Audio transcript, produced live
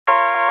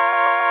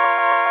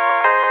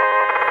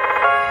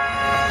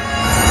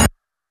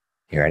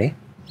You ready?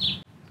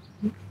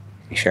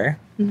 You sure?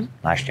 Mm-hmm.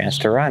 Last chance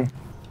to run.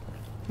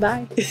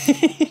 Bye.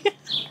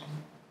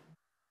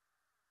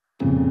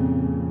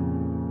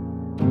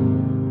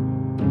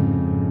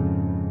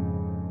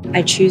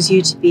 I choose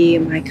you to be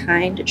my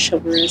kind,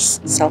 chivalrous,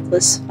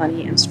 selfless,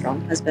 funny, and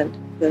strong husband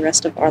for the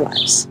rest of our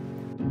lives.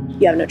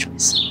 You have no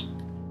choice.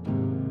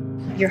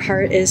 Your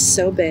heart is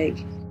so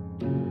big.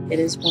 It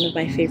is one of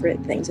my favorite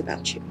things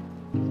about you.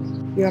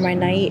 You are my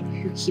knight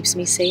who keeps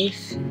me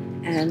safe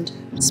and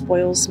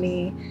spoils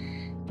me.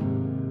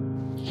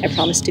 I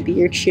promise to be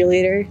your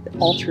cheerleader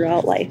all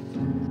throughout life.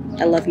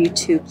 I love you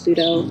to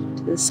Pluto,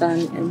 to the sun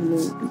and the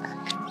moon and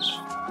back.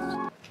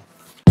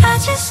 I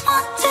just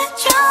want to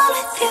drown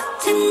with you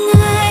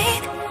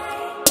tonight.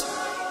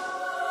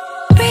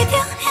 Breathe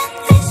you in,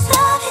 this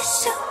love is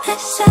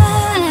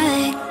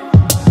suicide.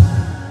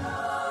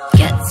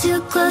 Get too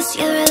close,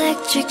 your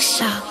electric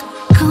shock.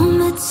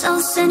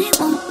 Comatose and it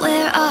won't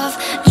wear off.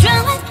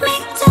 Drown with me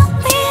till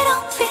we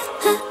don't feel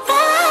alive.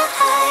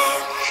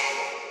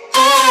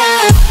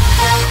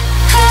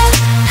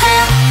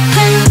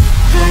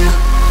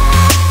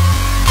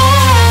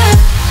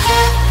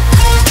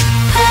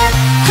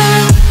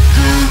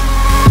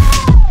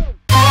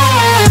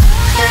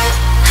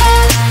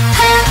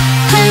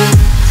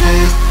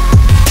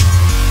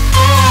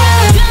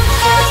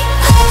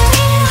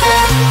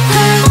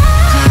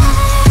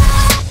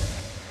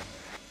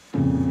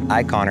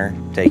 I, Connor,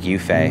 take you,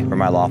 Faye, for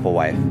my lawful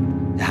wife,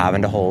 to have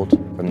and to hold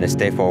from this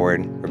day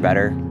forward, for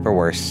better, for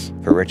worse,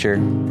 for richer,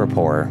 for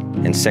poorer,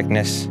 in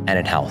sickness and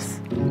in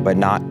health, but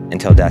not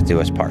until death do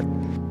us part,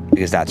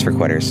 because that's for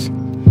quitters.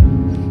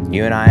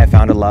 You and I have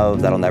found a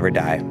love that'll never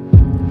die.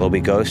 We'll be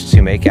ghosts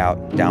who make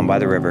out down by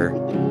the river,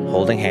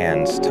 holding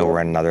hands till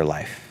we're in another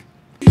life.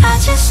 I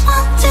just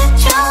want to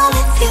drown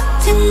with you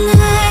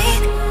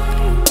tonight.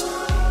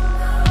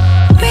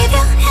 Breathe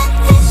you in,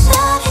 this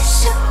love is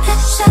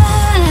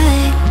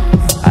suicide.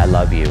 I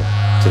love you,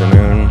 to the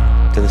moon,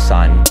 to the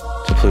sun,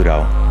 to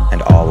Pluto,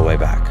 and all the way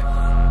back.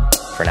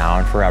 For now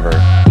and forever,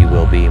 you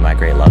will be my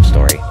great love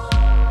story.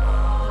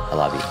 I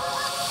love you.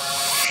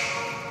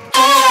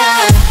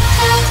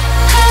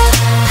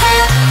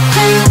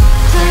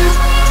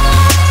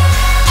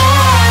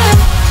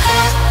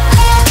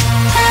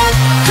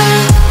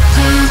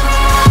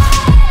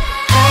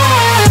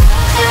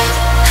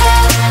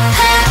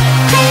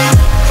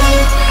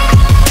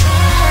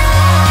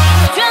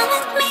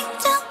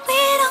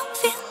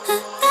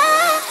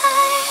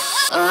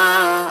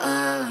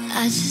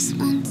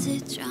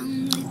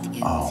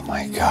 Oh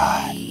my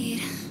God,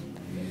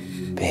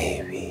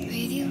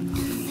 baby.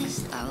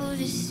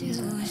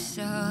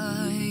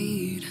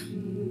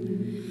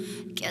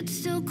 Get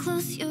so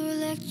close, your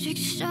electric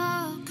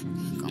shock.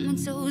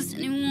 Comatose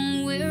and it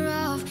won't wear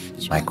off.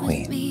 My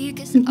queen. Me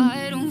 'cause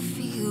I don't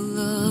feel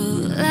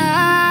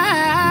alive.